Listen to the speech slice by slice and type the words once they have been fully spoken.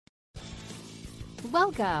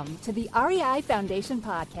Welcome to the REI Foundation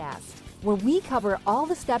Podcast, where we cover all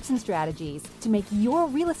the steps and strategies to make your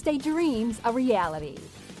real estate dreams a reality.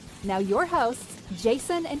 Now your hosts,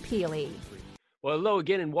 Jason and Peely. Well, hello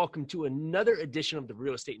again, and welcome to another edition of the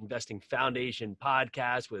Real Estate Investing Foundation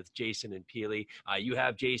podcast with Jason and Peely. You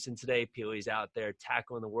have Jason today. Peely's out there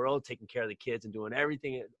tackling the world, taking care of the kids, and doing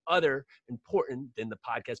everything other important than the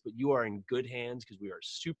podcast. But you are in good hands because we are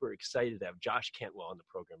super excited to have Josh Cantwell on the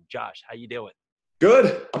program. Josh, how you doing?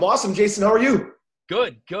 Good. I'm awesome, Jason. How are you?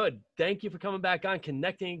 Good. Thank you for coming back on,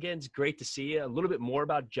 connecting again. It's great to see you. A little bit more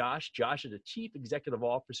about Josh. Josh is the Chief Executive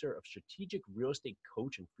Officer of Strategic Real Estate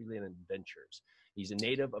Coach and Freeland Ventures. He's a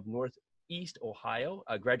native of Northeast Ohio,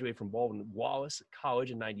 graduated from Baldwin-Wallace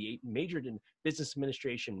College in '98, majored in business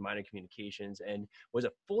administration, minor communications, and was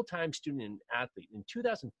a full-time student and athlete. In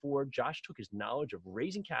 2004, Josh took his knowledge of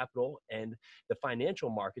raising capital and the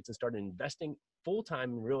financial markets and started investing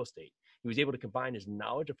full-time in real estate. He was able to combine his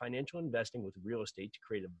knowledge of financial investing with real estate to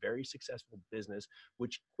create a very successful business,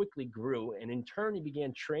 which quickly grew. And in turn, he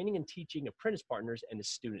began training and teaching apprentice partners and his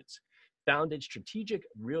students. Founded Strategic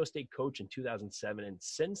Real Estate Coach in 2007, and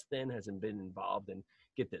since then has been involved in,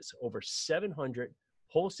 get this, over 700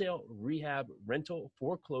 wholesale, rehab, rental,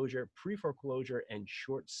 foreclosure, pre-foreclosure, and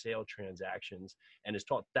short sale transactions, and has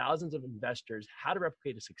taught thousands of investors how to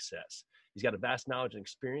replicate a success. He's got a vast knowledge and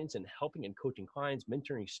experience in helping and coaching clients,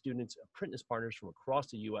 mentoring students, apprentice partners from across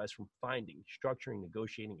the U.S., from finding, structuring,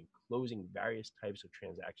 negotiating, and closing various types of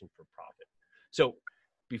transactions for profit. So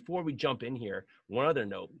before we jump in here, one other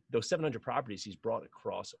note, those 700 properties he's brought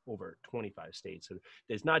across over 25 states. So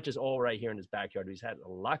it's not just all right here in his backyard. He's had a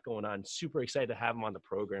lot going on. Super excited to have him on the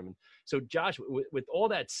program. And so Josh, with all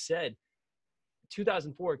that said,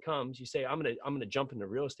 2004 comes, you say, I'm gonna jump into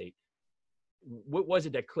real estate. What was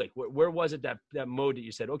it that clicked? Where was it that mode that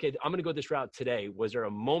you said, okay, I'm going to go this route today? Was there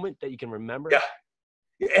a moment that you can remember?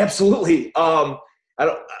 Yeah, absolutely. I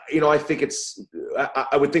think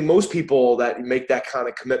I would think most people that make that kind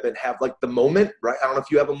of commitment have like the moment, right? I don't know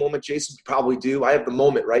if you have a moment, Jason. You probably do. I have the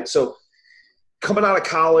moment, right? So coming out of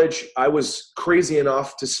college, I was crazy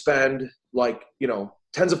enough to spend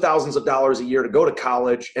tens of thousands of dollars a year to go to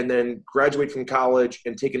college and then graduate from college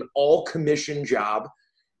and take an all commission job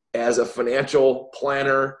as a financial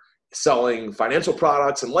planner, selling financial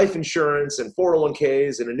products and life insurance and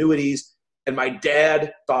 401ks and annuities. And my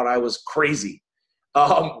dad thought I was crazy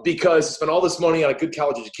because I spent all this money on a good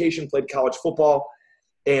college education, played college football.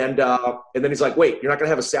 And then he's like, wait, you're not going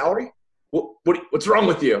to have a salary? What's wrong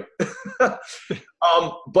with you?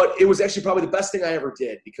 But it was actually probably the best thing I ever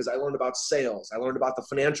did because I learned about sales. I learned about the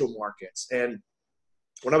financial markets. And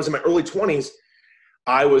when I was in my early 20s,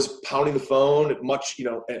 I was pounding the phone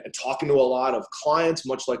and talking to a lot of clients,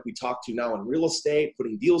 much like we talk to now in real estate,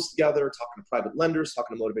 putting deals together, talking to private lenders,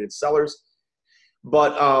 talking to motivated sellers.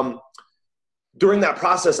 But during that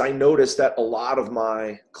process, I noticed that a lot of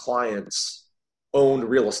my clients owned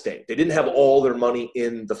real estate. They didn't have all their money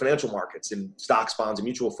in the financial markets, in stocks, bonds, and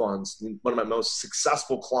mutual funds. One of my most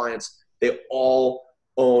successful clients, they all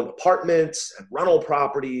own apartments and rental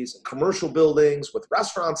properties and commercial buildings with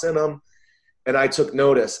restaurants in them. And I took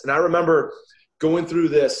notice. And I remember going through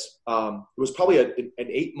this, it was probably an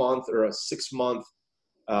 8-month or a 6-month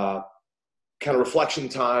kind of reflection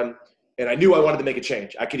time. And I knew I wanted to make a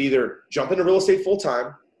change. I could either jump into real estate full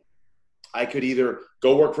time. I could either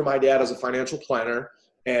go work for my dad as a financial planner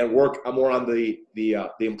and work more on the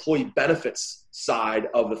employee benefits side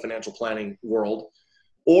of the financial planning world.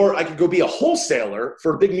 Or I could go be a wholesaler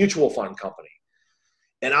for a big mutual fund company.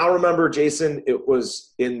 And I'll remember, Jason, it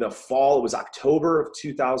was in the fall, it was October of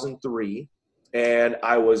 2003, and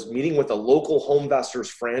I was meeting with a local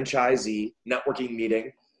HomeVestors franchisee, networking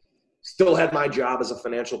meeting, still had my job as a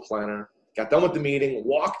financial planner, got done with the meeting,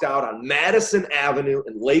 walked out on Madison Avenue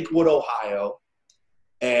in Lakewood, Ohio,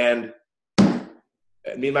 and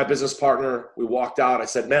me and my business partner, we walked out. I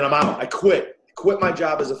said, man, I'm out. I quit my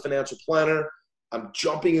job as a financial planner. I'm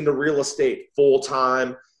jumping into real estate full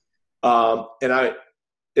time.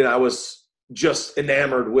 And I was just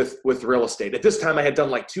enamored with real estate. At this time, I had done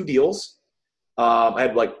like 2 deals. I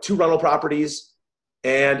had like 2 rental properties,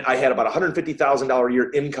 and I had about $150,000 a year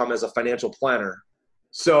income as a financial planner.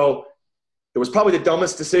 So it was probably the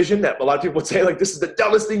dumbest decision that a lot of people would say, like, this is the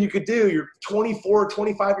dumbest thing you could do. You're 24,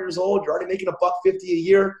 25 years old. You're already making $150 a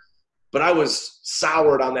year. But I was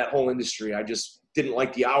soured on that whole industry. I just didn't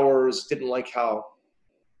like the hours, didn't like how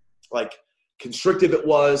constrictive it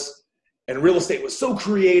was. And real estate was so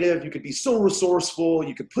creative. You could be so resourceful.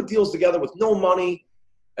 You could put deals together with no money.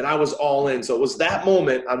 And I was all in. So it was that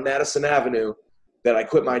moment on Madison Avenue that I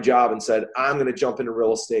quit my job and said, I'm going to jump into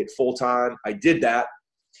real estate full time. I did that.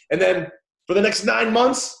 And then For the next 9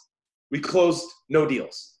 months, we closed no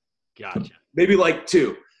deals. Gotcha. Maybe like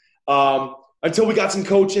 2. Until we got some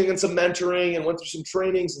coaching and some mentoring and went through some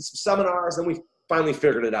trainings and some seminars, and we finally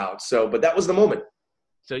figured it out. But that was the moment.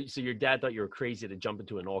 So your dad thought you were crazy to jump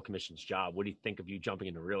into an all commissions job. What do you think of you jumping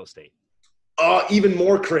into real estate? Even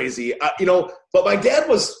more crazy. But my dad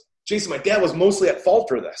was mostly at fault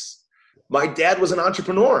for this. My dad was an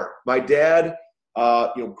entrepreneur. My dad,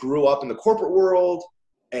 grew up in the corporate world,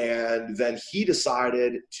 and then he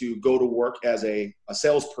decided to go to work as a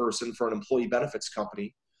salesperson for an employee benefits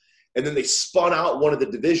company. And then they spun out one of the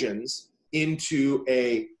divisions into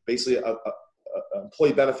basically a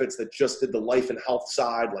employee benefits that just did the life and health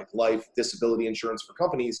side, like life, disability insurance for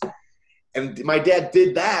companies. And my dad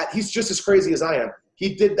did that. He's just as crazy as I am.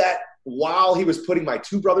 He did that while he was putting my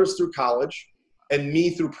 2 brothers through college and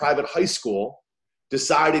me through private high school,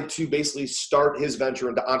 decided to basically start his venture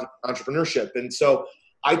into entrepreneurship. And so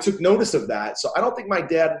I took notice of that. So I think my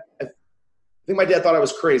dad thought I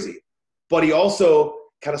was crazy, but he also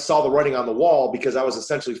kind of saw the writing on the wall because I was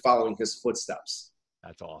essentially following his footsteps.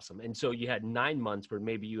 That's awesome. And so you had 9 months where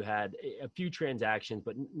maybe you had a few transactions,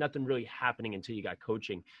 but nothing really happening until you got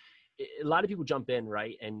coaching. A lot of people jump in,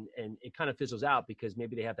 right? And it kind of fizzles out because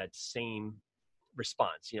maybe they have that same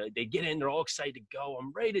response. They get in, they're all excited to go.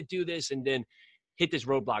 I'm ready to do this. And then hit this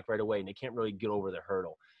roadblock right away and they can't really get over the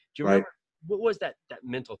hurdle. Do you remember what was that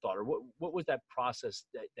mental thought, or what was that process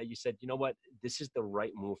that you said, you know what, this is the right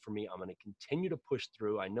move for me. I'm going to continue to push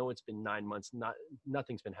through. I know it's been 9 months,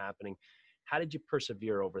 nothing's been happening. How did you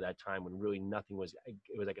persevere over that time when really nothing was,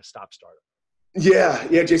 it was like a stop start?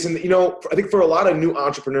 Yeah, Jason, I think for a lot of new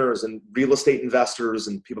entrepreneurs and real estate investors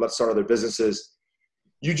and people that started their businesses,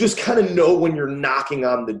 you just kind of know when you're knocking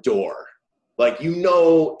on the door. Like,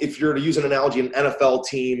 if you're, to use an analogy, an NFL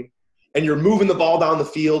team, and you're moving the ball down the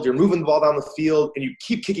field, and you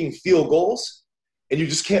keep kicking field goals, and you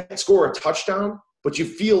just can't score a touchdown, but you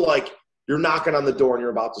feel like you're knocking on the door and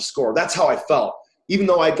you're about to score. That's how I felt. Even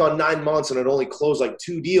though I'd gone 9 months and I'd only closed like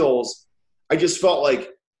 2 deals, I just felt like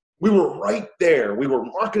we were right there. We were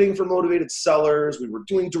marketing for motivated sellers. We were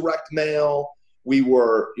doing direct mail. We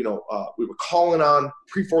were calling on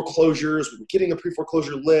pre-foreclosures. We were getting a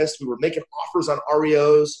pre-foreclosure list. We were making offers on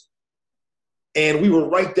REOs. And we were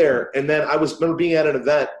right there. And then I remember being at an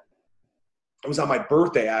event. It was on my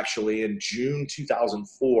birthday, actually, in June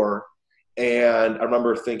 2004. And I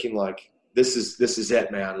remember thinking, like, this is it,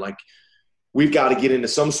 man. Like, we've got to get into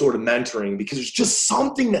some sort of mentoring because there's just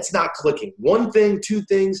something that's not clicking. 1 thing, 2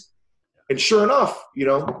 things. And sure enough,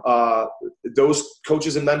 those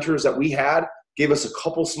coaches and mentors that we had gave us a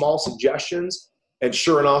couple small suggestions. And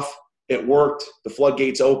sure enough, it worked. The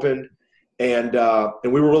floodgates opened. And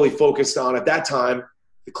we were really focused on, at that time,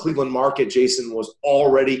 the Cleveland market, Jason, was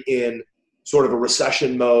already in sort of a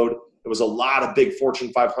recession mode. There was a lot of big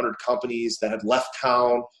Fortune 500 companies that had left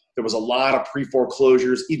town. There was a lot of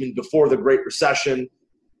pre-foreclosures even before the Great Recession.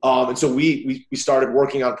 And so we started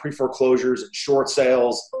working on pre-foreclosures and short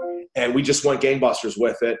sales, and we just went gangbusters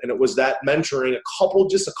with it. And it was that mentoring,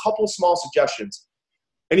 a couple small suggestions.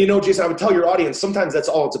 And Jason, I would tell your audience, sometimes that's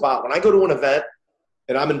all it's about. When I go to an event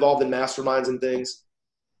and I'm involved in masterminds and things,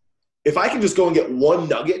 if I can just go and get 1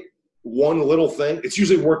 nugget, 1 little thing, it's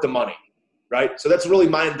usually worth the money, right? So that's really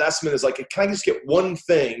my investment, is like, can I just get 1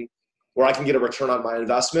 thing where I can get a return on my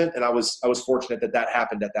investment? And I was fortunate that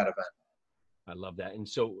happened at that event. I love that. And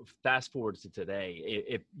so fast forward to today,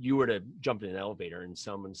 if you were to jump in an elevator and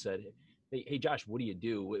someone said, hey Josh, what do you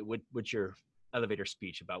do? What's your elevator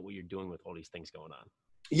speech about what you're doing with all these things going on?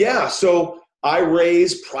 Yeah. So I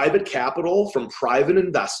raise private capital from private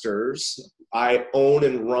investors. I own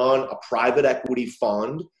and run a private equity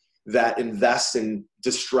fund that invests in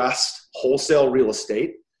distressed wholesale real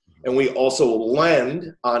estate. And we also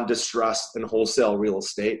lend on distressed and wholesale real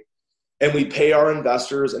estate. And we pay our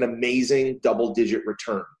investors an amazing double-digit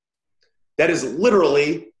return. That is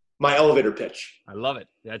literally my elevator pitch. I love it.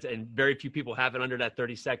 And very few people have it under that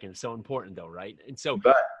 30 seconds. So important though, right? And so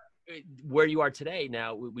where you are today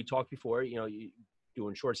now, we talked before, you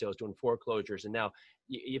doing short sales, doing foreclosures, and now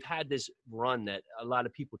you've had this run that a lot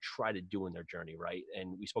of people try to do in their journey, right?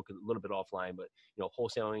 And we spoke a little bit offline, but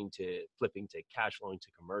wholesaling to flipping to cash flowing to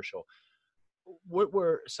commercial. What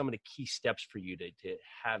were some of the key steps for you to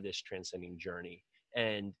have this transcending journey?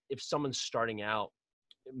 And if someone's starting out,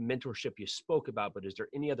 mentorship you spoke about, but is there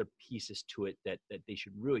any other pieces to it that they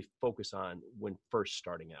should really focus on when first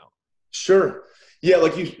starting out? Sure. Yeah,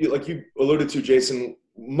 like you alluded to, Jason,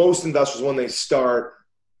 most investors, when they start,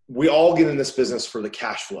 we all get in this business for the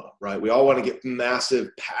cash flow, right? We all want to get massive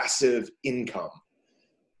passive income.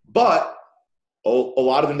 But a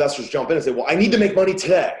lot of investors jump in and say, well, I need to make money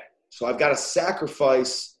today. So I've got to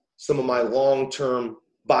sacrifice some of my long-term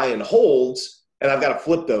buy and holds, and I've got to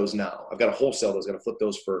flip those now. I've got to wholesale those, got to flip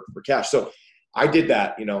those for cash. So I did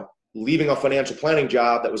that, leaving a financial planning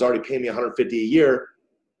job that was already paying me $150 a year.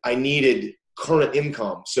 I needed current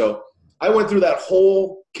income. So I went through that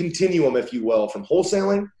whole continuum, if you will, from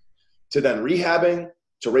wholesaling to then rehabbing,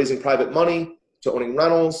 to raising private money, to owning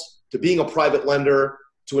rentals, to being a private lender,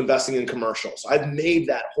 to investing in commercials. I've made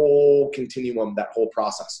that whole continuum, that whole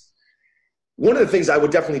process. One of the things I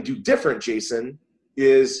would definitely do different, Jason,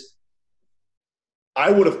 is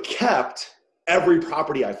I would have kept every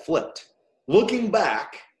property I flipped. Looking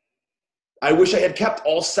back, I wish I had kept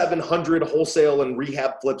all 700 wholesale and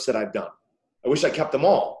rehab flips that I've done. I wish I kept them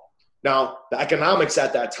all. Now, the economics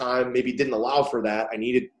at that time maybe didn't allow for that. I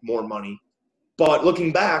needed more money. But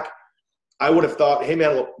looking back, I would have thought, hey,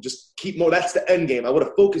 man, just keep more. That's the end game. I would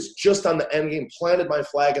have focused just on the end game, planted my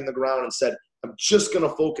flag in the ground and said, I'm just going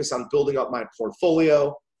to focus on building up my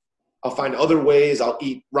portfolio. I'll find other ways. I'll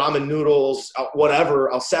eat ramen noodles,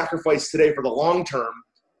 whatever. I'll sacrifice today for the long term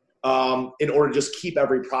in order to just keep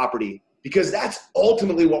every property. Because that's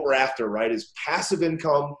ultimately what we're after, right, is passive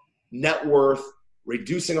income, net worth,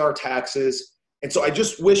 reducing our taxes. And so I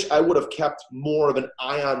just wish I would have kept more of an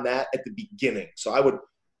eye on that at the beginning. So I would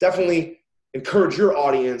definitely encourage your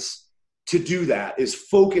audience to do that, is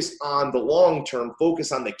focus on the long term,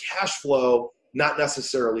 focus on the cash flow, not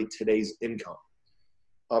necessarily today's income.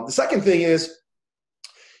 The second thing is,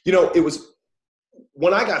 it was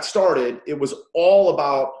when I got started, it was all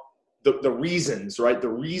about the reasons, right? The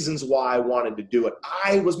reasons why I wanted to do it.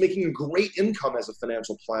 I was making a great income as a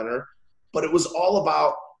financial planner, but it was all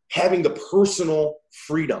about having the personal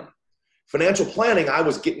freedom. Financial planning, I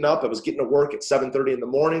was getting up, I was getting to work at 7:30 in the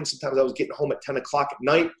morning. Sometimes I was getting home at 10 o'clock at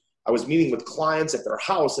night. I was meeting with clients at their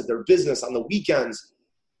house, at their business on the weekends.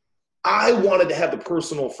 I wanted to have the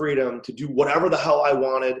personal freedom to do whatever the hell I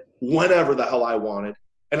wanted, whenever the hell I wanted.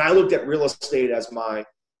 And I looked at real estate as my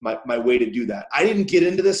way to do that. I didn't get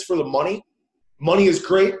into this for the money. Money is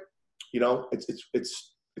great.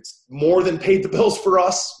 It's more than paid the bills for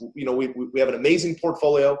us. We have an amazing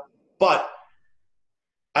portfolio, but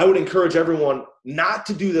I would encourage everyone not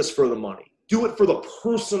to do this for the money. Do it for the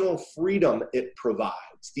personal freedom it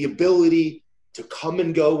provides. The ability to come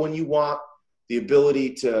and go when you want, the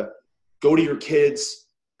ability to go to your kids'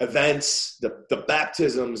 events, the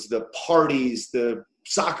baptisms, the parties, the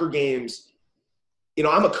soccer games.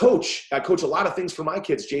 I'm a coach. I coach a lot of things for my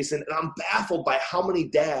kids, Jason, and I'm baffled by how many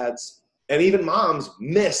dads and even moms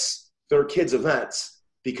miss their kids' events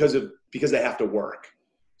because they have to work.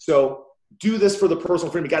 So do this for the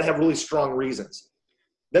personal freedom. You got to have really strong reasons.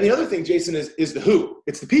 Then the other thing, Jason, is the who.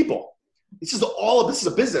 It's the people. This is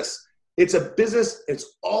a business. It's a business.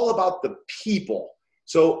 It's all about the people.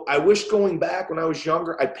 So I wish going back when I was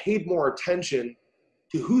younger, I paid more attention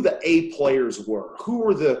to who the A players were, who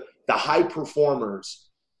were the high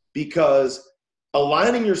performers, because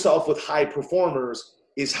aligning yourself with high performers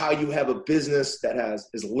is how you have a business that has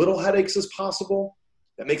as little headaches as possible,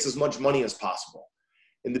 that makes as much money as possible.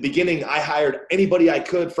 In the beginning, I hired anybody I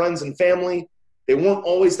could, friends and family. They weren't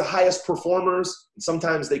always the highest performers, and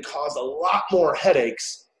sometimes they caused a lot more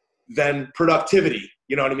headaches than productivity.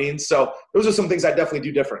 You know what I mean? So those are some things I definitely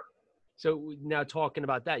do different. So now talking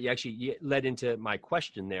about that, you led into my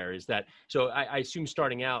question there, is that, so I assume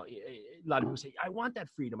starting out, a lot of people say, I want that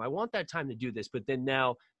freedom. I want that time to do this. But then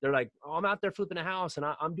now they're like, oh, I'm out there flipping a house and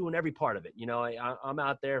I'm doing every part of it. I'm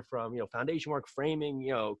out there from, foundation work, framing,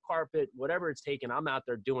 carpet, whatever it's taken, I'm out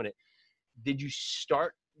there doing it. Did you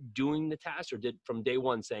start doing the task, or did from day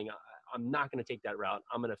one saying, I'm not going to take that route.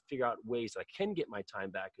 I'm going to figure out ways that I can get my time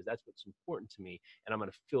back because that's what's important to me, and I'm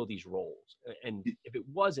going to fill these roles. And if it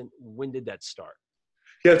wasn't, when did that start?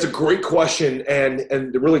 Yeah, it's a great question,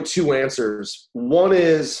 and really two answers. One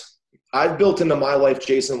is I've built into my life,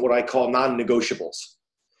 Jason, what I call non-negotiables.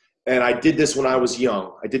 And I did this when I was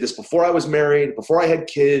young. I did this before I was married, before I had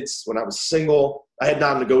kids, when I was single. I had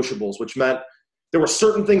non-negotiables, which meant there were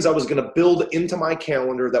certain things I was going to build into my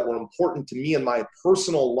calendar that were important to me and my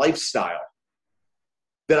personal lifestyle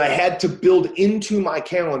that I had to build into my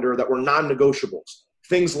calendar that were non-negotiables.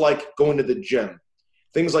 Things like going to the gym,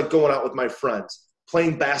 things like going out with my friends,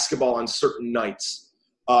 playing basketball on certain nights.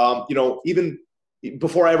 Even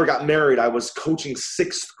before I ever got married, I was coaching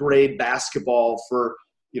 6th grade basketball for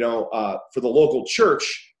the local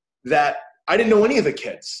church that I didn't know any of the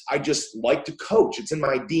kids. I just like to coach. It's in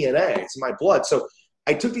my DNA. It's in my blood. So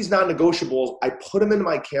I took these non-negotiables, I put them into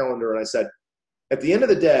my calendar, and I said, at the end of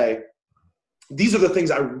the day, these are the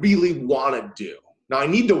things I really want to do. Now, I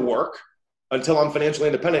need to work until I'm financially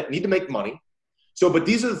independent. I need to make money. So, but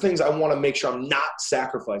these are the things I want to make sure I'm not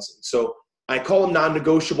sacrificing. So I call them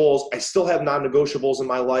non-negotiables. I still have non-negotiables in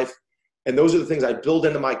my life. And those are the things I build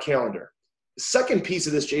into my calendar. The second piece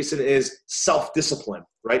of this, Jason, is self-discipline,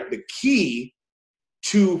 right? The key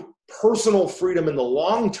to personal freedom in the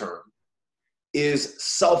long term is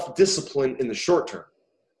self-discipline in the short term,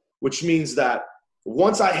 which means that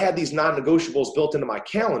once I had these non-negotiables built into my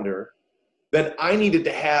calendar, then I needed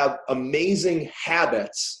to have amazing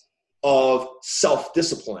habits of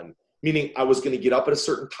self-discipline, meaning I was going to get up at a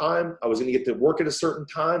certain time. I was going to get to work at a certain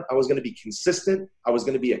time. I was going to be consistent. I was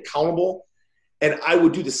going to be accountable. And I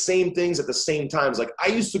would do the same things at the same times. Like I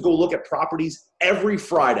used to go look at properties every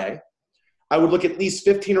Friday. I would look at least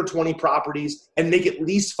 15 or 20 properties and make at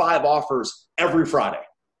least 5 offers every Friday.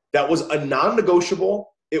 That was a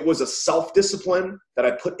non-negotiable. It was a self-discipline that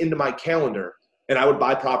I put into my calendar. And I would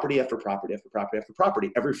buy property after property after property after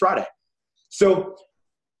property every Friday. So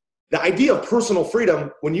the idea of personal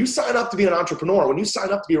freedom, when you sign up to be an entrepreneur, when you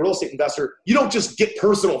sign up to be a real estate investor, you don't just get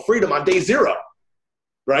personal freedom on day 0,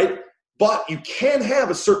 right? But you can have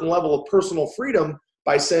a certain level of personal freedom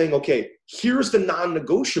by saying, okay, here's the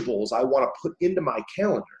non-negotiables I want to put into my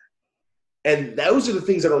calendar. And those are the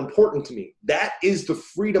things that are important to me. That is the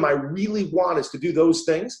freedom I really want, is to do those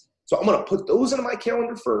things. So I'm going to put those into my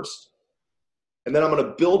calendar first. And then I'm going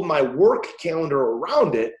to build my work calendar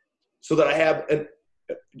around it so that I have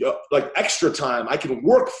like extra time. I can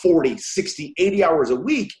work 40, 60, 80 hours a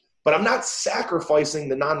week, but I'm not sacrificing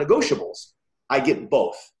the non-negotiables. I get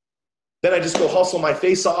both. Then I just go hustle my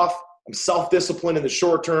face off. I'm self-disciplined in the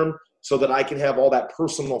short term so that I can have all that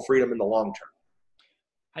personal freedom in the long term.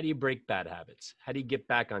 How do you break bad habits? How do you get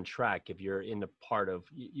back on track if you're in the part of,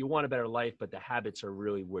 you want a better life, but the habits are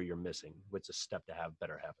really where you're missing? What's a step to have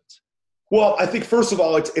better habits? Well, I think first of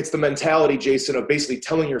all, it's the mentality, Jason, of basically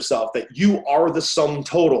telling yourself that you are the sum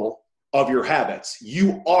total of your habits.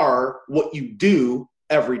 You are what you do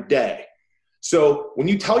every day. So when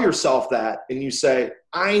you tell yourself that and you say,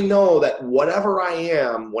 I know that whatever I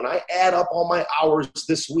am, when I add up all my hours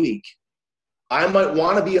this week, I might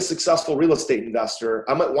want to be a successful real estate investor.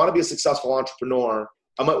 I might want to be a successful entrepreneur.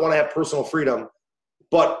 I might want to have personal freedom.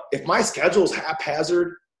 But if my schedule is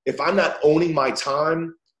haphazard, if I'm not owning my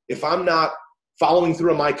time, if I'm not following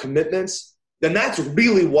through on my commitments, then that's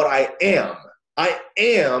really what I am. I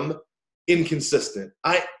am inconsistent.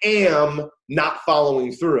 I am not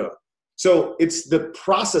following through. So it's the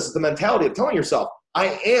process, the mentality of telling yourself,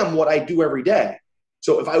 I am what I do every day.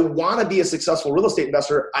 So if I want to be a successful real estate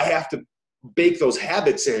investor, I have to bake those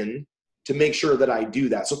habits in to make sure that I do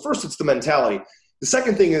that. So first, it's the mentality. The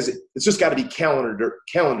second thing is it's just got to be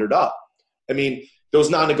calendared up. I mean, those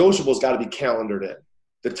non-negotiables got to be calendared in.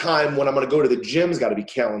 The time when I'm going to go to the gym's got to be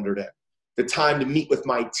calendared in. The time to meet with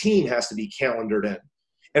my team has to be calendared in.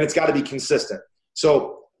 And it's got to be consistent.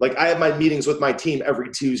 So like I have my meetings with my team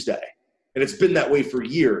every Tuesday. And it's been that way for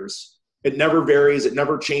years. It never varies. It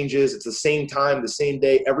never changes. It's the same time, the same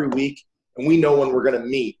day, every week. And we know when we're going to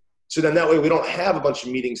meet. So then that way we don't have a bunch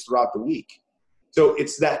of meetings throughout the week. So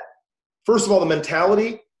it's that, first of all, the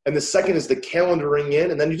mentality. And the second is the calendaring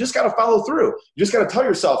in. And then you just got to follow through. You just got to tell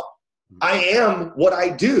yourself, I am what I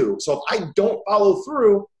do. So if I don't follow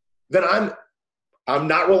through, then I'm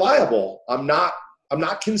not reliable. I'm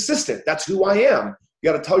not consistent. That's who I am.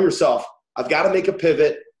 You got to tell yourself, I've got to make a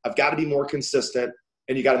pivot. I've got to be more consistent,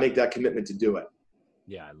 and you got to make that commitment to do it.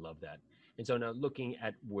 Yeah, I love that. And so now looking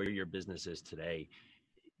at where your business is today,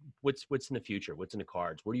 what's in the future? What's in the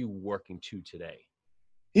cards? What are you working to today?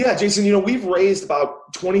 Yeah, Jason, we've raised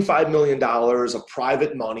about $25 million of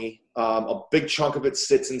private money. A big chunk of it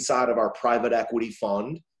sits inside of our private equity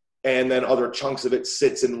fund, and then other chunks of it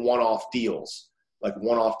sits in one-off deals, like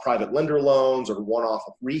one-off private lender loans or one-off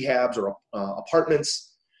rehabs or apartments.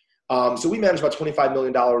 So we manage about $25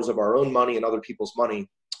 million of our own money and other people's money.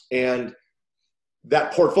 And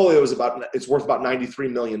that portfolio it's worth about $93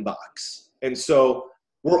 million. And so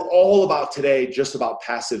we're all about today just about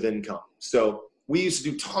passive income. So we used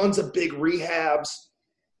to do tons of big rehabs,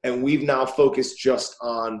 and we've now focused just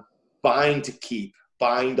on buying to keep,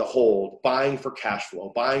 buying to hold, buying for cash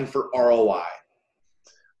flow, buying for ROI.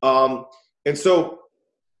 And so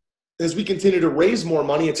as we continue to raise more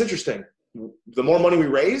money, it's interesting. The more money we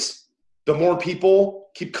raise, the more people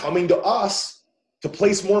keep coming to us to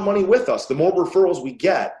place more money with us, the more referrals we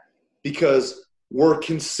get, because we're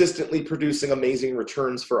consistently producing amazing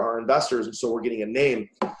returns for our investors. And so we're getting a name.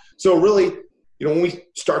 So really, when we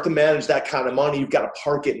start to manage that kind of money, you've got to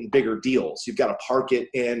park it in bigger deals. You've got to park it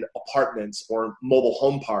in apartments or mobile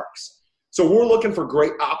home parks. So we're looking for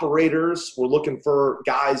great operators. We're looking for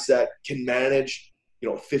guys that can manage,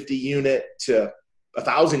 50 unit to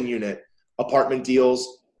 1,000 unit apartment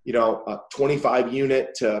deals, 25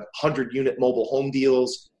 unit to 100 unit mobile home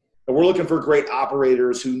deals. And we're looking for great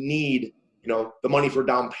operators who need, the money for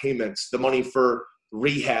down payments, the money for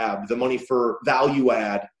rehab, the money for value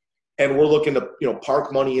add. And we're looking to,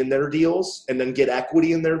 park money in their deals and then get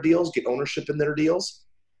equity in their deals, get ownership in their deals.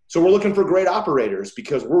 So we're looking for great operators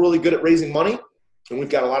because we're really good at raising money. And we've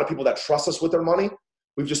got a lot of people that trust us with their money.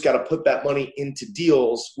 We've just got to put that money into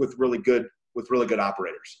deals with really good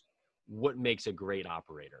operators. What makes a great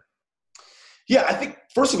operator? Yeah, I think,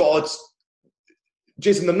 first of all, it's,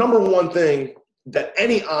 Jason, the number one thing that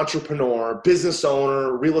any entrepreneur, business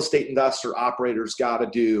owner, real estate investor, operator's got to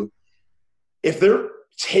do, if they're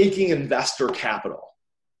taking investor capital,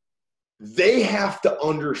 they have to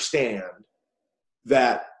understand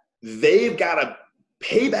that they've got to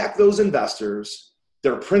pay back those investors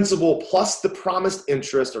their principal plus the promised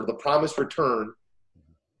interest or the promised return,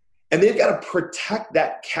 and they've got to protect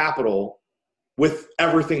that capital with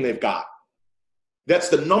everything they've got. That's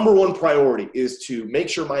the number one priority, is to make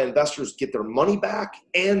sure my investors get their money back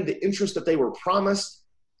and the interest that they were promised.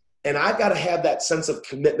 And I've got to have that sense of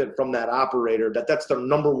commitment from that operator that that's their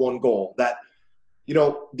number one goal, that,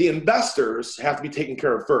 the investors have to be taken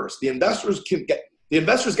care of first. The investors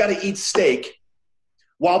got to eat steak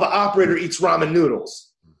while the operator eats ramen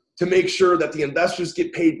noodles to make sure that the investors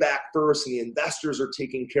get paid back first and the investors are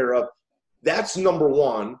taken care of. That's number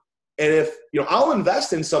one. And if, I'll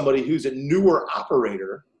invest in somebody who's a newer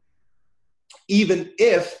operator, even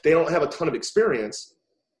if they don't have a ton of experience,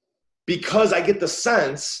 because I get the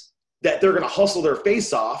sense that they're going to hustle their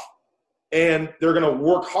face off and they're going to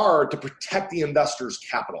work hard to protect the investor's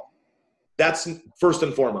capital. That's first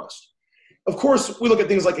and foremost. Of course, we look at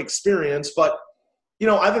things like experience, but,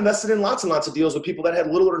 I've invested in lots and lots of deals with people that had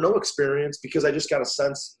little or no experience because I just got a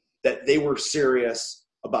sense that they were serious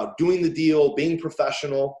about doing the deal, being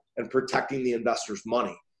professional, and protecting the investor's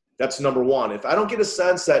money. That's number one. If I don't get a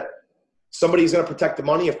sense that somebody's going to protect the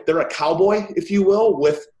money, if they're a cowboy, if you will,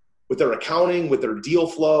 with their accounting, with their deal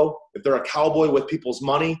flow, if they're a cowboy with people's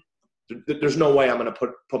money, there's no way I'm going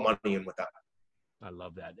to put money in with them. I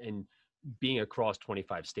love that. And being across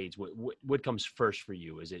 25 states, what comes first for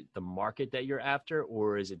you? Is it the market that you're after,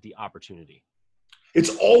 or is it the opportunity?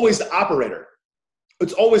 It's always the operator.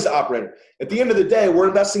 It's always the operator. At the end of the day, we're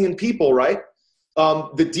investing in people, right?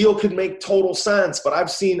 The deal could make total sense, but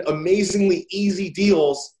I've seen amazingly easy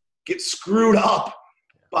deals get screwed up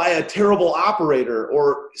by a terrible operator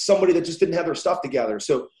or somebody that just didn't have their stuff together.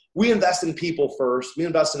 So we invest in people first. We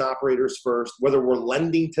invest in operators first, whether we're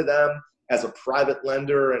lending to them as a private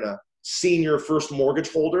lender and a senior first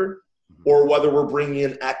mortgage holder, or whether we're bringing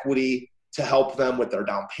in equity to help them with their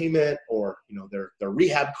down payment or their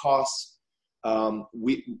rehab costs.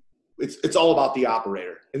 It's all about the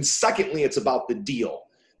operator. And secondly, it's about the deal.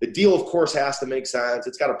 The deal, of course, has to make sense.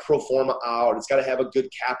 It's got to pro forma out. It's got to have a good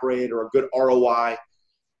cap rate or a good ROI.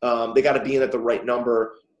 They got to be in at the right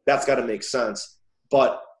number. That's got to make sense.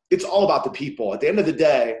 But it's all about the people. At the end of the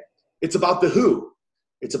day, it's about the who.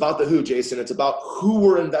 It's about the who, Jason. It's about who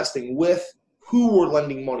we're investing with, who we're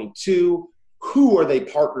lending money to, who are they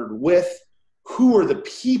partnered with, who are the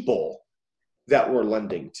people that we're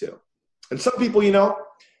lending to. And some people,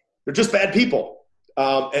 they're just bad people.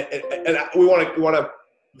 And we want to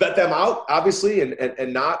vet them out, obviously,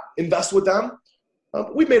 and not invest with them.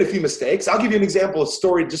 We've made a few mistakes. I'll give you an example. A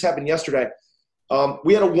story that just happened yesterday.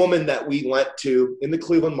 We had a woman that we lent to in the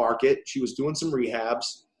Cleveland market. She was doing some rehabs.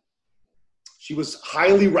 She was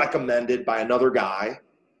highly recommended by another guy.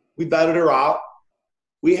 We vetted her out.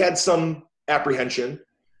 We had some apprehension,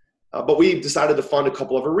 but we decided to fund a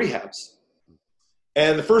couple of her rehabs.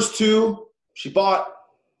 And the first two she bought,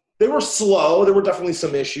 they were slow. There were definitely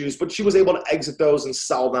some issues, but she was able to exit those and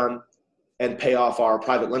sell them and pay off our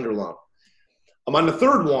private lender loan. On the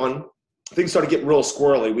third one, things started getting real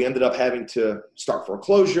squirrely. We ended up having to start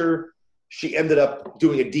foreclosure. She ended up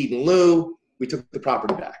doing a deed in lieu. We took the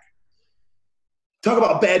property back. Talk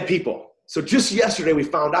about bad people. So just yesterday, we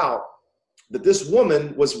found out that this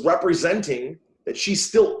woman was representing that she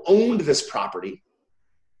still owned this property,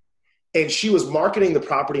 and she was marketing the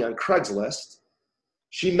property on Craigslist.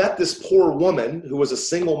 She met this poor woman who was a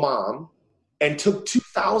single mom and took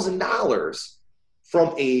 $2,000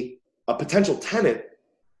 from a potential tenant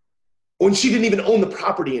when she didn't even own the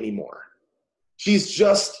property anymore. She's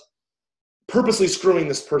just purposely screwing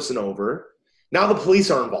this person over. Now the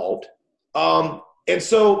police are involved. And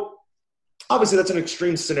so obviously that's an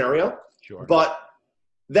extreme scenario, sure, but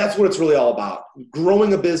that's what it's really all about.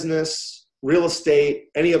 Growing a business, real estate,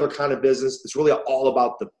 any other kind of business, it's really all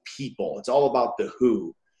about the people. It's all about the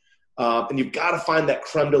who. And you've got to find that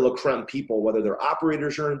creme de la creme people, whether they're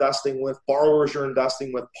operators you're investing with, borrowers you're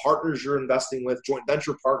investing with, partners you're investing with, joint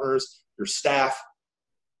venture partners, your staff.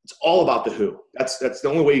 It's all about the who. That's the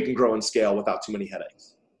only way you can grow and scale without too many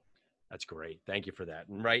headaches. That's great. Thank you for that.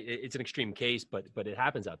 And right, it's an extreme case, but it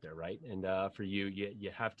happens out there, right? And for you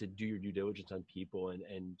have to do your due diligence on people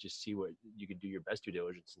and just see what you can do your best due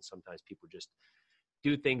diligence. And sometimes people just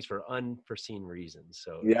do things for unforeseen reasons.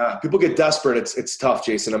 So yeah, people get desperate. It's tough,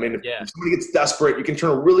 Jason. I mean, if somebody gets desperate, you can turn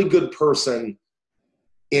a really good person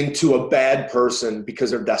into a bad person because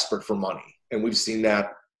they're desperate for money. And we've seen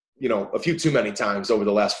that, a few too many times over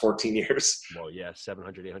the last 14 years. Well, yeah,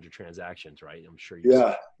 700, 800 transactions, right? I'm sure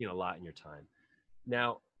you've seen a lot in your time.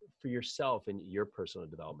 Now, for yourself and your personal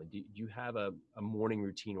development, do you have a morning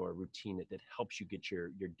routine or a routine that helps you get your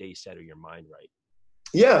day set or your mind right?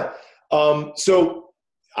 Yeah. So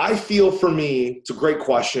I feel for me, it's a great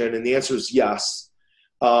question. And the answer is yes.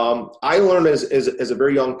 I learned as a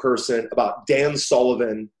very young person about Dan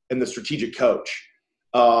Sullivan and the Strategic Coach.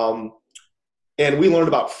 And we learned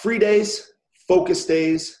about free days, focus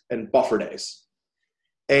days, and buffer days.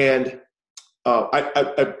 And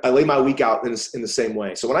I lay my week out in the same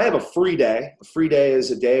way. So when I have a free day is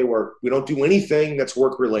a day where we don't do anything that's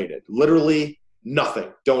work related. Literally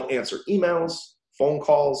nothing. Don't answer emails, phone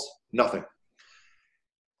calls, nothing.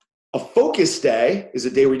 A focus day is a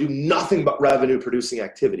day where you do nothing but revenue producing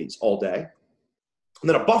activities all day. And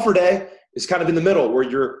then a buffer day is kind of in the middle where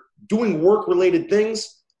you're doing work related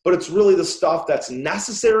things, but it's really the stuff that's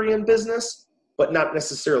necessary in business, but not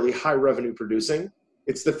necessarily high revenue producing.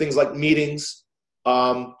 It's the things like meetings,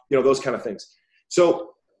 those kind of things.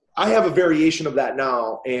 So I have a variation of that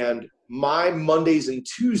now, and my Mondays and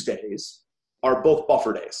Tuesdays are both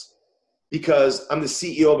buffer days because I'm the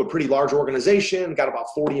CEO of a pretty large organization, got about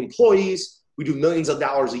 40 employees. We do millions of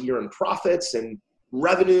dollars a year in profits and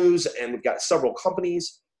revenues, and we've got several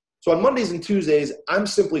companies. So on Mondays and Tuesdays, I'm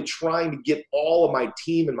simply trying to get all of my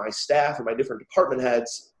team and my staff and my different department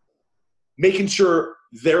heads, making sure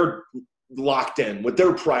they're locked in with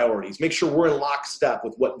their priorities, make sure we're in lockstep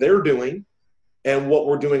with what they're doing and what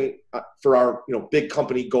we're doing for our big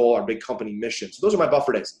company goal, our big company mission. So those are my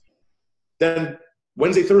buffer days. Then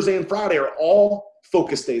Wednesday, Thursday, and Friday are all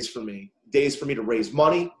focus days for me, days for me to raise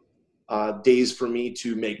money, days for me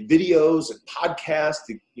to make videos and podcasts,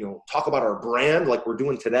 to talk about our brand like we're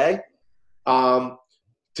doing today, to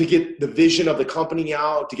get the vision of the company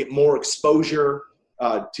out, to get more exposure,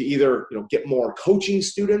 to either get more coaching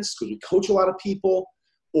students because we coach a lot of people,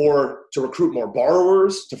 or to recruit more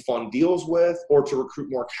borrowers to fund deals with, or to recruit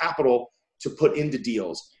more capital to put into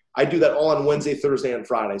deals. I do that all on Wednesday, Thursday, and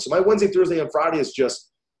Friday. So my Wednesday, Thursday, and Friday is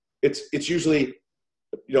just it's usually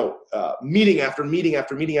meeting after meeting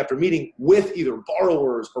after meeting after meeting with either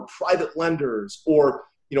borrowers or private lenders or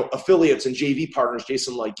affiliates and JV partners,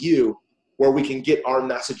 Jason, like you, where we can get our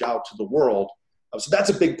message out to the world. So that's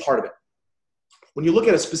a big part of it. When you look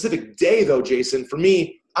at a specific day, though, Jason, for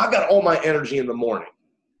me, I've got all my energy in the morning.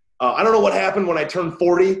 I don't know what happened when I turned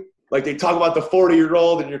 40. Like they talk about the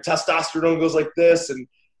 40-year-old and your testosterone goes like this, and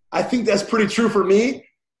I think that's pretty true for me.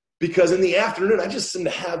 Because in the afternoon, I just seem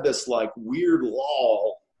to have this like weird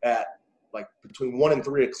lull at like between 1 and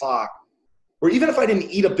 3 o'clock, where even if I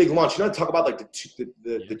didn't eat a big lunch, I talk about like the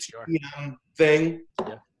 2 p.m. thing.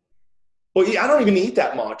 Yeah. Well, yeah, I don't even eat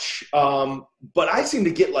that much, but I seem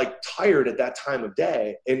to get like tired at that time of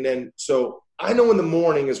day. And then, so I know in the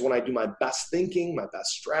morning is when I do my best thinking, my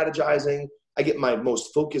best strategizing. I get my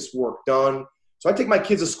most focused work done. So I take my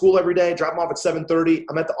kids to school every day, drop them off at 7:30.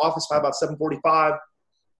 I'm at the office by about 7:45.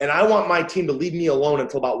 And I want my team to leave me alone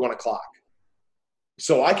until about 1 o'clock.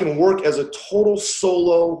 So I can work as a total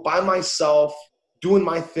solo by myself, doing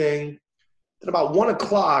my thing. Then about 1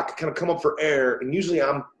 o'clock, kind of come up for air. And usually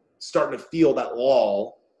I'm starting to feel that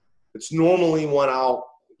lull. It's normally when I'll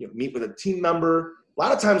meet with a team member. A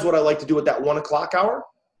lot of times what I like to do at that 1 o'clock hour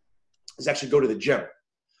is actually go to the gym.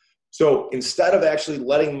 So instead of actually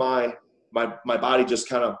letting my body just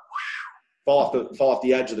kind of fall off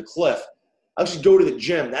the edge of the cliff, I'll just go to the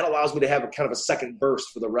gym. That allows me to have a kind of a second burst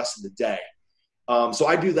for the rest of the day. So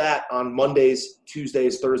I do that on Mondays,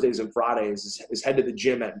 Tuesdays, Thursdays, and Fridays is head to the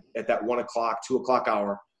gym at that 1 o'clock, 2 o'clock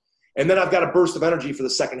hour. And then I've got a burst of energy for the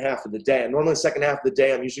second half of the day. And normally the second half of the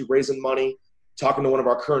day, I'm usually raising money, talking to one of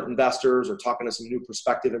our current investors or talking to some new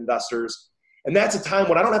prospective investors. And that's a time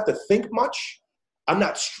when I don't have to think much. I'm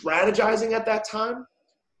not strategizing at that time,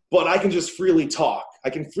 but I can just freely talk. I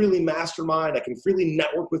can freely mastermind. I can freely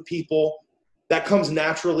network with people. That comes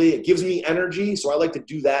naturally. It gives me energy. So I like to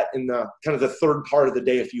do that in the kind of the third part of the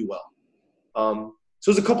day, if you will.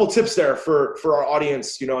 So there's a couple tips there for our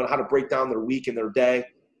audience, on how to break down their week and their day.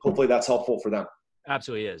 hopefully that's helpful for them.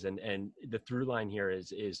 Absolutely is. And the through line here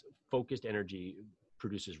is focused energy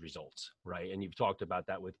produces results, right? And you've talked about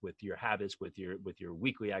that with your habits, with your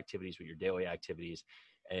weekly activities, with your daily activities.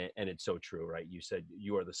 And it's so true, right? You said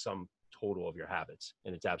you are the sum total of your habits,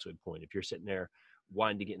 and it's absolutely the point. If you're sitting there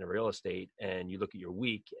wanting to get into real estate and you look at your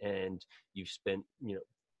week and you've spent,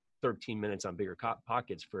 13 minutes on bigger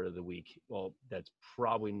pockets for the week, well, that's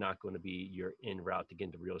probably not going to be your in route to get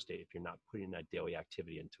into real estate if you're not putting that daily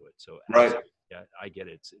activity into it. So right. Yeah, I get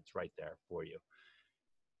it. It's right there for you.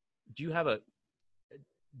 Do you have a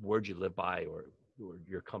word you live by or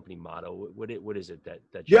your company motto? What is it that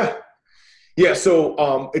Yeah.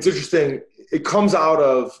 So it's interesting. It comes out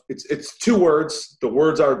of, it's two words. The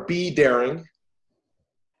words are be daring.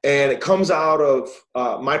 And it comes out of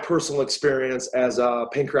my personal experience as a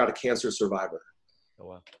pancreatic cancer survivor. Oh,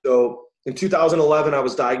 wow. So in 2011, I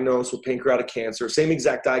was diagnosed with pancreatic cancer, same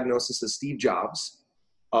exact diagnosis as Steve Jobs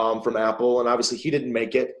from Apple. And obviously he didn't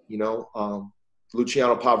make it,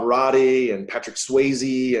 Luciano Pavarotti and Patrick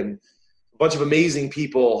Swayze and a bunch of amazing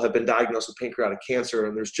people have been diagnosed with pancreatic cancer.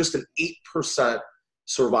 And there's just an 8%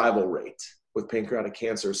 survival rate with pancreatic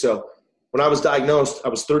cancer. So when I was diagnosed, I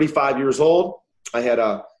was 35 years old. I had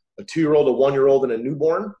a 2-year-old, a 1-year-old, and a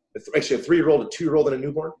newborn. Actually, a 3-year-old, a 2-year-old, and a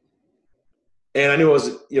newborn. And I knew it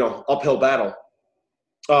was, uphill battle.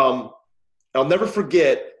 I'll never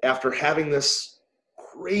forget after having this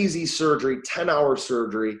crazy surgery, 10-hour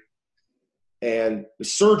surgery, and the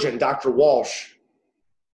surgeon, Dr. Walsh,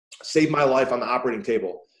 saved my life on the operating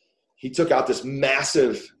table. He took out this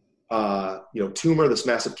massive, tumor, this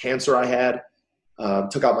massive cancer I had.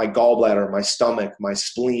 Took out my gallbladder, my stomach, my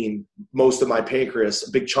spleen, most of my pancreas,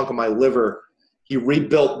 a big chunk of my liver. He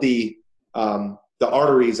rebuilt the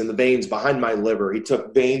arteries and the veins behind my liver. He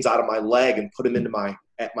took veins out of my leg and put them into my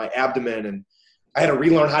abdomen. And I had to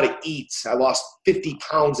relearn how to eat. I lost 50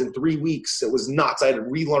 pounds in 3 weeks. It was nuts. I had to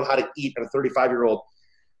relearn how to eat at a 35-year-old.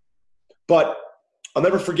 But I'll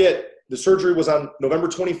never forget, the surgery was on November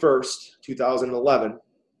 21st, 2011.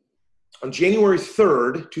 On January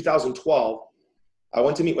 3rd, 2012, I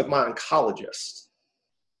went to meet with my oncologist,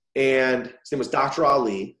 and his name was Dr.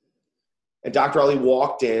 Ali. And Dr. Ali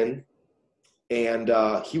walked in, and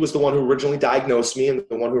he was the one who originally diagnosed me and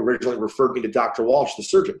the one who originally referred me to Dr. Walsh, the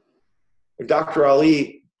surgeon. And Dr.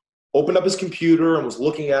 Ali opened up his computer and was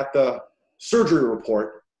looking at the surgery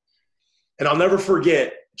report. And I'll never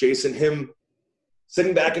forget, Jason, him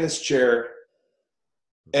sitting back in his chair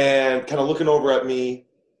and kind of looking over at me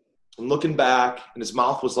and looking back, and his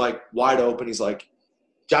mouth was like wide open. He's like,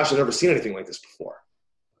 Josh, I've never seen anything like this before.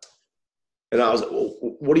 And I was like, well,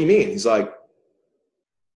 what do you mean? He's like,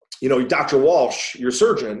 Dr. Walsh, your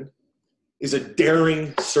surgeon, is a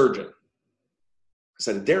daring surgeon. I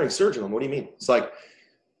said, a daring surgeon? What do you mean? It's like,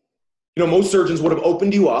 most surgeons would have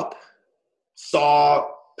opened you up, saw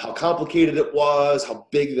how complicated it was, how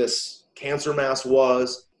big this cancer mass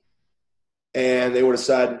was, and they would have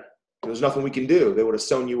said, there's nothing we can do. They would have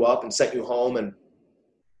sewn you up and sent you home and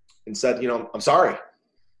said, I'm sorry.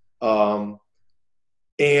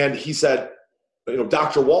 And he said,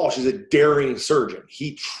 Dr. Walsh is a daring surgeon.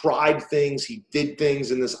 He tried things, he did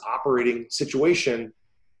things in this operating situation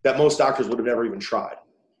that most doctors would have never even tried.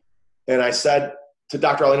 And I said to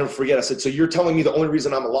Dr. Ali, I'll never forget, I said, so you're telling me the only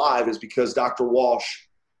reason I'm alive is because Dr. Walsh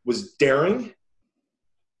was daring?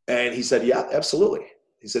 And he said, yeah, absolutely.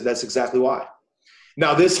 He said, that's exactly why.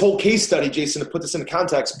 Now, this whole case study, Jason, to put this into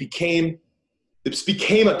context, became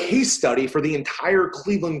a case study for the entire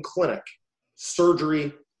Cleveland Clinic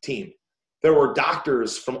surgery team. There were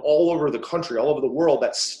doctors from all over the country, all over the world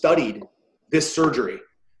that studied this surgery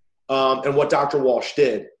and what Dr. Walsh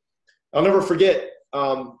did. I'll never forget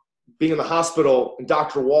being in the hospital and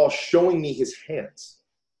Dr. Walsh showing me his hands.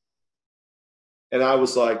 And I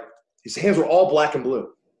was like, his hands were all black and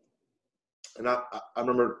blue. And I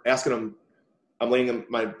remember asking him, I'm laying in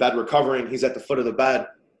my bed recovering. He's at the foot of the bed.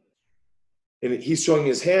 And he's showing me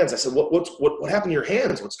his hands. I said, what happened to your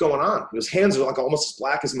hands? What's going on? His hands are like almost as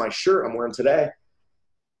black as my shirt I'm wearing today.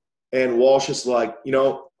 And Walsh is like, in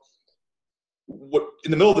the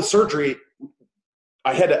middle of the surgery,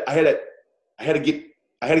 I had to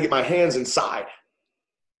get my hands inside.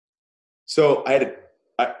 So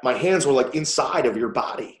my hands were like inside of your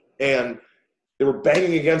body, and they were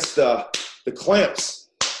banging against the clamps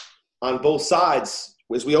on both sides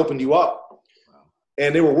as we opened you up.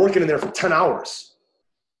 And they were working in there for 10 hours.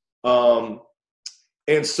 And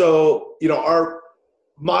so, our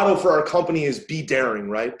motto for our company is be daring,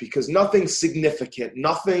 right? Because nothing significant,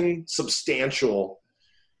 nothing substantial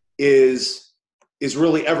is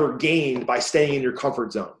really ever gained by staying in your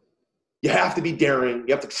comfort zone. You have to be daring.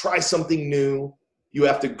 You have to try something new. You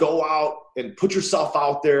have to go out and put yourself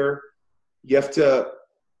out there. You have to,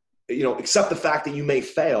 accept the fact that you may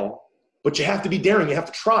fail, but you have to be daring. You have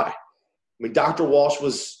to try. I mean, Dr. Walsh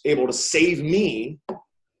was able to save me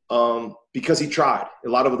because he tried. A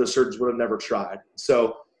lot of other surgeons would have never tried.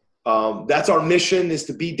 So that's our mission, is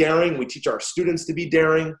to be daring. We teach our students to be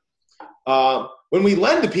daring. When we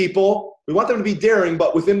lend to people, we want them to be daring,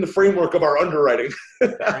 but within the framework of our underwriting.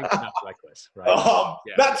 Daring, not reckless, right?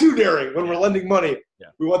 Not too daring when we're lending money. Yeah.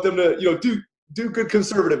 We want them to, do good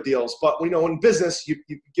conservative deals. But in business,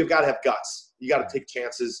 you've got to have guts. You got to take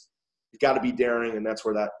chances. You got to be daring, and that's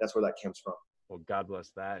where that comes from. Well, God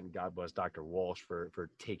bless that, and God bless Dr. Walsh for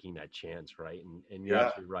taking that chance, right? And you're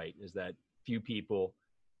absolutely right, is that few people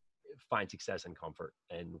find success and comfort,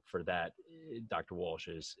 and for that, Dr. Walsh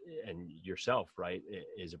is, and yourself, right,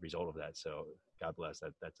 is a result of that. So God bless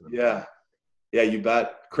that. That's an yeah, you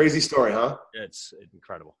bet. Crazy story, huh? It's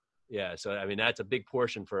incredible. Yeah, so I mean, that's a big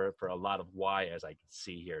portion for a lot of why, as I can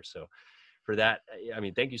see here. So for that, I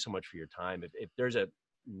mean, thank you so much for your time. If there's a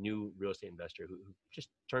new real estate investor who just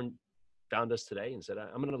found us today and said,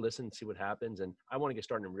 I'm going to listen and see what happens, and I want to get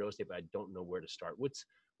started in real estate, but I don't know where to start, what's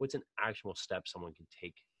an actionable step someone can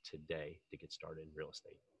take today to get started in real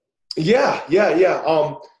estate? Yeah.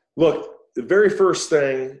 Look, the very first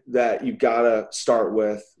thing that you got to start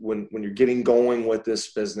with when you're getting going with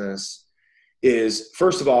this business is,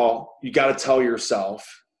 first of all, you got to tell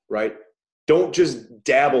yourself, right? Don't just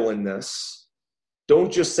dabble in this.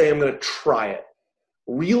 Don't just say, I'm going to try it.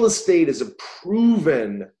 Real estate is a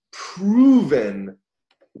proven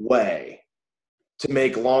way to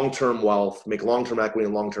make long-term wealth, make long-term equity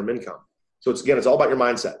and long-term income. So it's all about your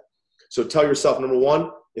mindset. So tell yourself, number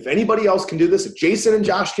one, if anybody else can do this, if Jason and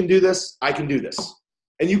Josh can do this, I can do this.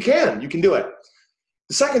 And you can do it.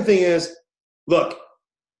 The second thing is, look,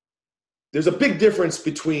 there's a big difference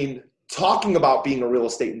between talking about being a real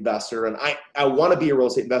estate investor, and I want to be a real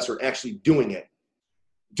estate investor, and actually doing it.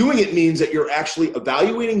 Doing it means that you're actually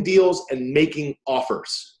evaluating deals and making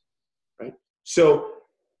offers, right? So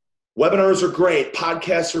webinars are great.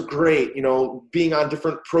 Podcasts are great. Being on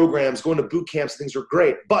different programs, going to boot camps, things are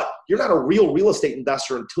great. But you're not a real estate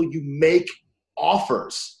investor until you make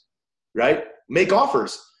offers, right? Make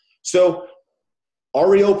offers. So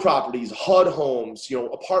REO properties, HUD homes,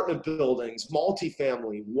 apartment buildings,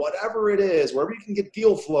 multifamily, whatever it is, wherever you can get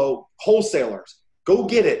deal flow, wholesalers, go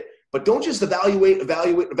get it. But don't just evaluate.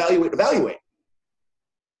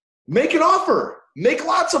 Make an offer. Make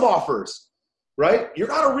lots of offers. Right? You're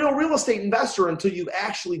not a real estate investor until you've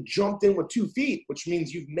actually jumped in with 2 feet, which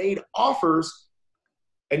means you've made offers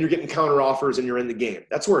and you're getting counter offers and you're in the game.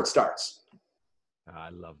 That's where it starts. I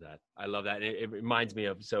love that. It reminds me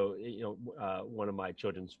of, one of my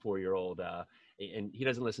children's 4-year-old, and he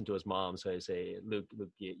doesn't listen to his mom. So I say, Luke,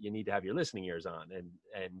 you need to have your listening ears on, and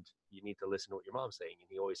you need to listen to what your mom's saying. And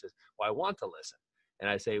he always says, well, I want to listen. And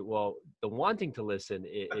I say, well, the wanting to listen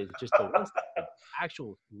is just the one step. The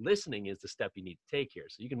actual listening is the step you need to take here.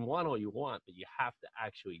 So you can want all you want, but you have to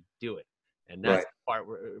actually do it. And that's the part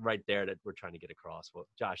right there that we're trying to get across. Well,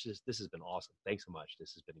 Josh, this has been awesome. Thanks so much.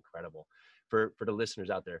 This has been incredible. For the listeners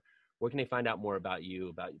out there, where can they find out more about you,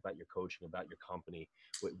 about your coaching, about your company?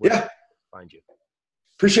 Where can they find you?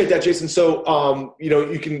 Appreciate that, Jason. So,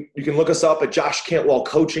 you can look us up at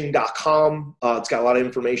joshcantwellcoaching.com. It's got a lot of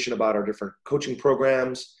information about our different coaching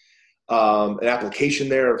programs, an application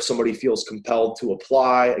there if somebody feels compelled to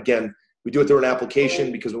apply. Again, we do it through an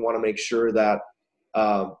application because we want to make sure that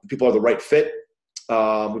people are the right fit.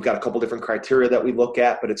 We've got a couple different criteria that we look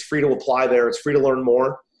at, but it's free to apply there. It's free to learn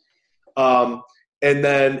more. And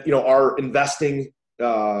then, our investing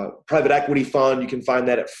private equity fund, you can find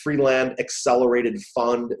that at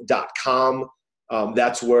freelandacceleratedfund.com.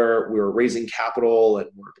 That's where we're raising capital and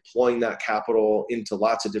we're deploying that capital into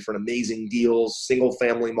lots of different amazing deals, single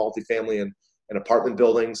family, multifamily, and apartment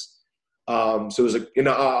buildings. So there's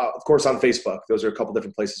of course on Facebook, those are a couple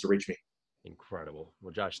different places to reach me. Incredible.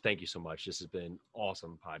 Well, Josh, thank you so much. This has been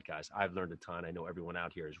awesome podcast. I've learned a ton. I know everyone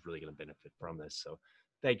out here is really going to benefit from this. So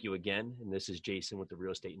thank you again. And this is Jason with the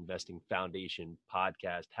Real Estate Investing Foundation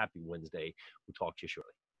podcast. Happy Wednesday. We'll talk to you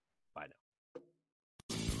shortly. Bye now.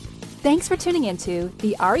 Thanks for tuning into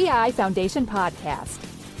the REI Foundation podcast.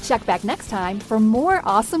 Check back next time for more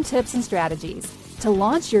awesome tips and strategies to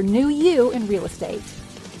launch your new you in real estate.